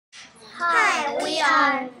We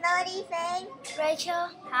are Melody Faye, Rachel,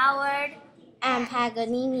 Howard, and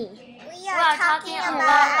Paganini. We are talking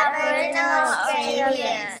about Aboriginal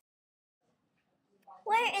Australians.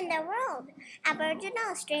 Where in the world?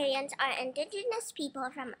 Aboriginal Australians are Indigenous people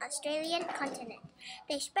from the Australian continent.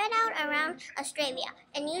 They spread out around Australia,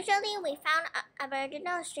 and usually we found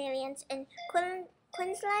Aboriginal Australians in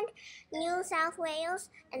Queensland, New South Wales,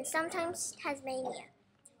 and sometimes Tasmania.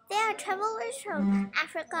 They are travelers from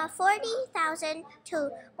Africa 40,000 to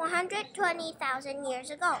 120,000 years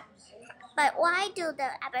ago. But why do the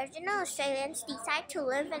Aboriginal Australians decide to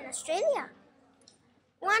live in Australia?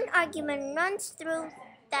 One argument runs through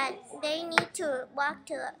that they need to walk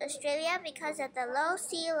to Australia because of the low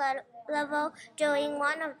sea level during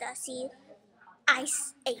one of the sea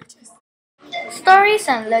ice ages. Stories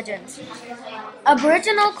and legends.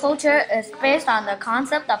 Aboriginal culture is based on the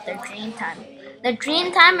concept of the dream time. The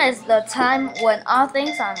dream time is the time when all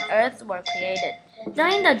things on earth were created.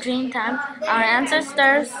 During the dream time, our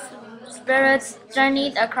ancestors' spirits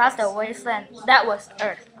journeyed across the wasteland that was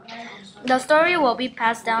earth. The story will be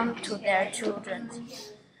passed down to their children.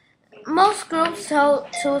 Most groups tell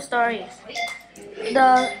two stories.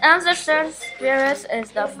 The ancestor spirits is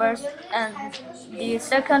the first, and the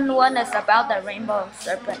second one is about the rainbow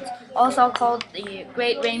serpent, also called the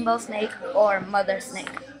great rainbow snake or mother snake.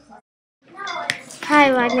 Hi,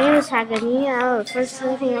 my name is Paganini. I was first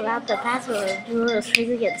talking about the past of Aboriginal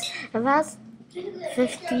Australians. About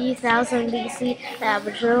 50,000 BC, the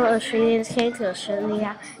Aboriginal Australians came to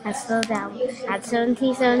Australia and settled down. At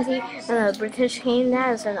 1770, when the British came,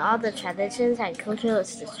 that is when all the traditions and culture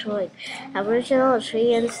was destroyed. Aboriginal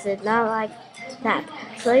Australians did not like that,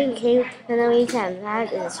 so they became enemies, and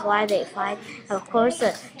that is why they fight. Of course,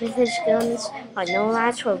 the British guns are no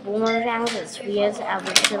match for boomerangs and spears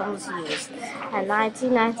Aboriginals used. In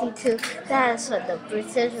 1992, that is when the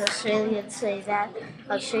British Australians say that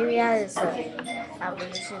Australia is the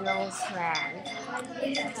Aboriginals' land.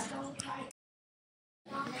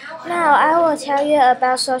 Now I will tell you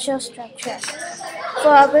about social structure.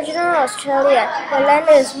 For Aboriginal Australia, the land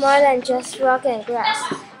is more than just rock and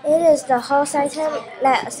grass. It is the whole system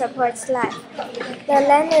that supports life. The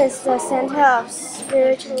land is the center of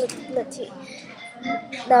spirituality.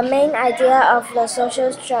 The main idea of the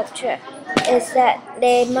social structure is that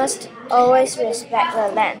they must always respect the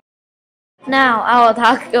land. Now I will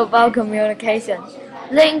talk about communication.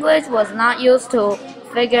 Language was not used to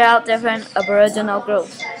figure out different Aboriginal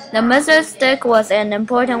groups. The message stick was an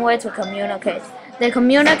important way to communicate. They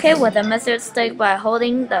communicate with the message stick by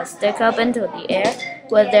holding the stick up into the air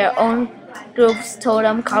with their own group's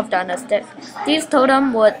totem carved on the stick. These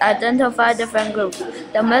totems would identify different groups.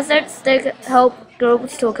 The message stick helped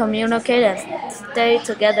groups to communicate and stay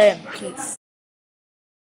together in peace.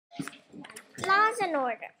 Laws and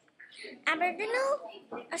order. Aboriginal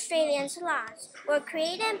Australians' laws were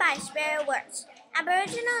created by spirit words.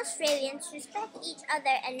 Aboriginal Australians respect each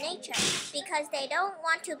other and nature because they don't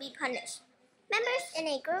want to be punished. Members in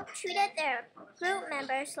a group treated their group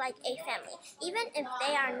members like a family, even if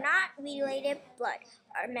they are not related blood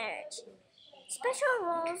or marriage. Special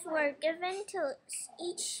roles were given to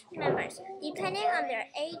each member, depending on their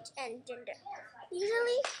age and gender.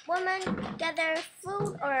 Usually, women gather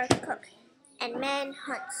food or cook, and men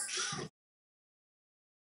hunts.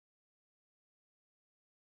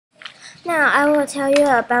 Now I will tell you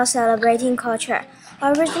about celebrating culture.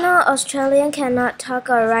 Aboriginal Australians cannot talk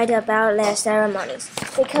or write about their ceremonies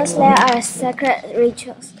because there are sacred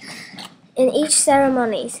rituals. In each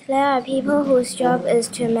ceremony, there are people whose job is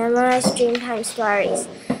to memorize Dreamtime stories.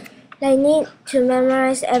 They need to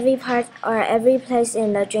memorize every part or every place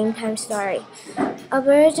in the Dreamtime story.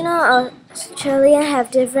 Aboriginal Australians have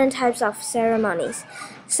different types of ceremonies.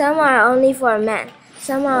 Some are only for men,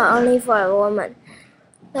 some are only for women.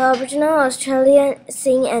 The Aboriginal Australians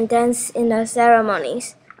sing and dance in the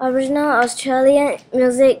ceremonies. Aboriginal Australian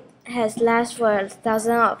music has lasted for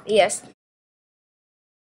thousands of years.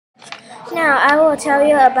 Now I will tell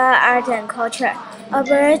you about art and culture.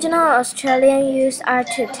 Aboriginal Australians use art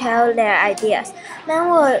to tell their ideas. Men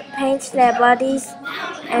would paint their bodies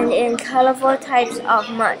and in colorful types of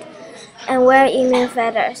mud and wear emu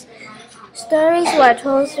feathers. Stories were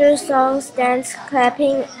told through songs, dance,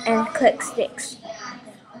 clapping, and click sticks.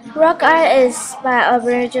 Rock art is by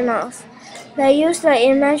Aboriginals. They use the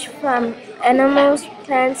image from animals,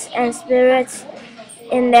 plants, and spirits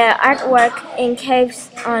in their artwork in caves,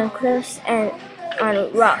 on cliffs, and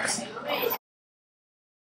on rocks.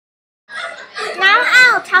 Now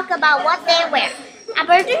I'll talk about what they wear.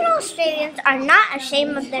 Aboriginal Australians are not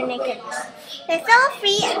ashamed of their nakedness. They feel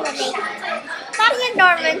free in the naked. Body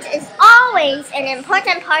adornment is always an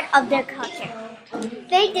important part of their culture.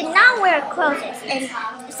 They did not wear clothes in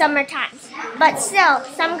summer times, but still,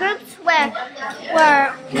 some groups were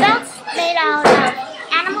belts made out of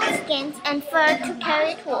animal skins and fur to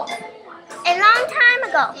carry tools. A long time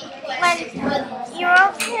ago, when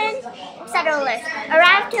European settlers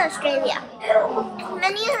arrived to Australia,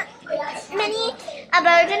 many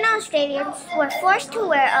Aboriginal Australians were forced to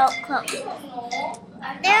wear old clothes.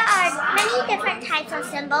 There are many different types of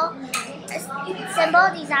symbol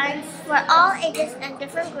designs for all ages and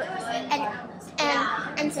different groups and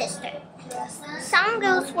ancestors. Some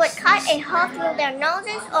groups would cut a hole through their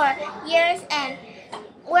noses or ears and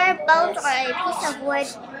wear bones or a piece of wood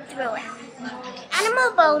through it.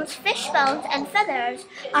 Animal bones, fish bones, and feathers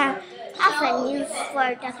are often used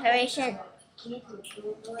for decoration.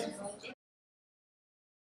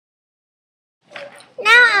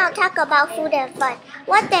 Now I'll talk about food and fun,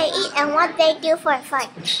 what they eat and what they do for fun.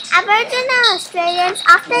 Aboriginal Australians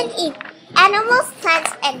often eat animals,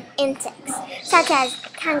 plants, and insects, such as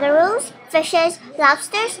kangaroos, fishes,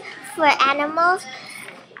 lobsters for animals,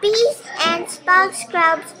 bees, ants, bugs,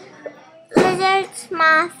 grubs, lizards,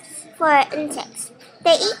 moths for insects.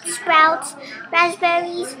 They eat sprouts,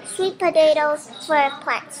 raspberries, sweet potatoes for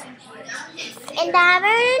plants. In the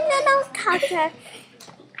Aboriginal culture,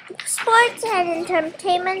 sports and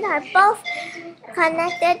entertainment are both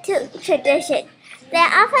connected to tradition. They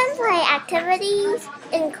often play activities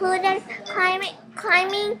including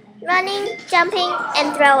climbing, running, jumping,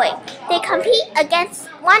 and throwing. They compete against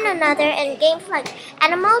one another in games like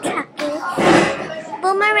animal tracking,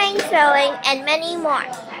 boomerang throwing, and many more.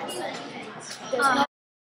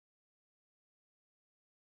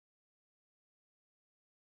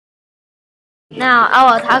 Now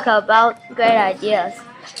I will talk about great ideas.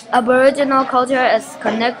 Aboriginal culture is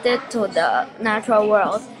connected to the natural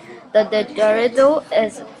world. The didgeridoo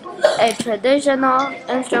is a traditional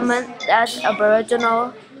instrument that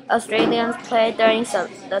Aboriginal Australians play during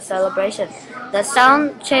the celebration. The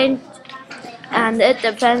sound changes and it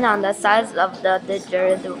depends on the size of the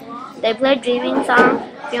didgeridoo. They play dreaming song,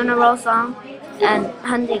 funeral song, and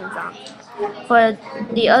hunting song. For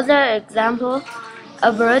the other example,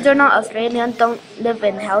 Aboriginal Australians don't live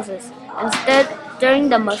in houses. Instead, during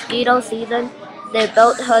the mosquito season, they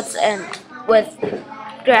build huts with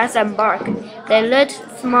grass and bark. They lit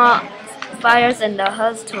small fires in the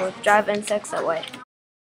huts to drive insects away.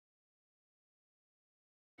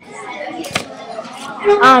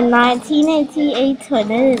 On 1988,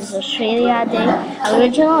 when it is Australia Day,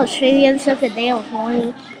 Aboriginal Australians took a day of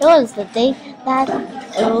mourning. It was the day that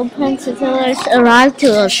European settlers arrived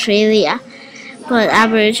to Australia. But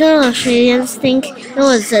Aboriginal Australians think it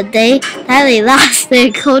was the day that they lost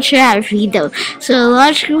their culture and freedom. So a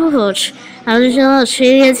large group of Aboriginal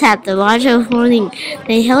Australians had the march of mourning.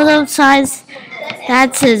 They held up signs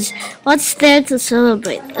that says, "What's there to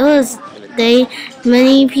celebrate?" It was the day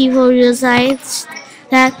many people realized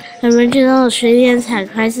that Aboriginal Australians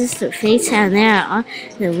had crises to face and they are on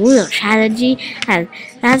the mood of strategy, and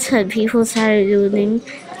that's when people started building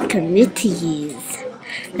committees.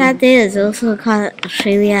 That day is also called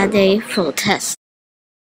Australia Day protest.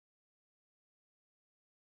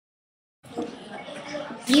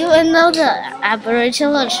 Even though the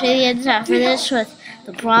Aboriginal Australians are finished with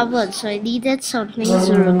the problems, so they needed some things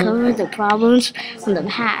to recover the problems from the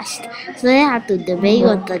past. So they had to debate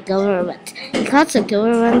with the government. Because the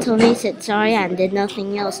government only said sorry and did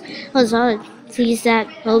nothing else, it was all pleased that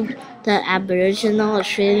both the Aboriginal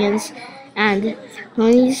Australians and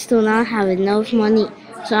Chinese do not have enough money.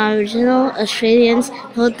 So Aboriginal Australians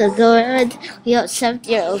told the government, "We accept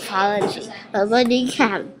your apology, but money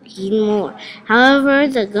can be more." However,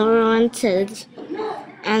 the government said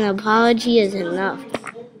an apology is enough.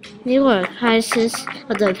 They were a crisis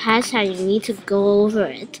of the past and you need to go over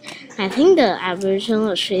it. I think the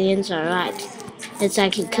Aboriginal Australians are right. It's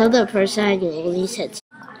like you killed a person and you only said.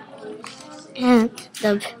 And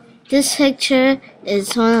this picture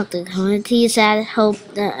is one of the communities that help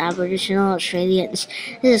the Aboriginal Australians.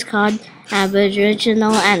 This is called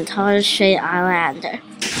Aboriginal and Torres Strait Islander.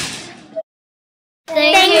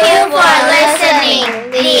 Thank you for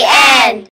listening. The end.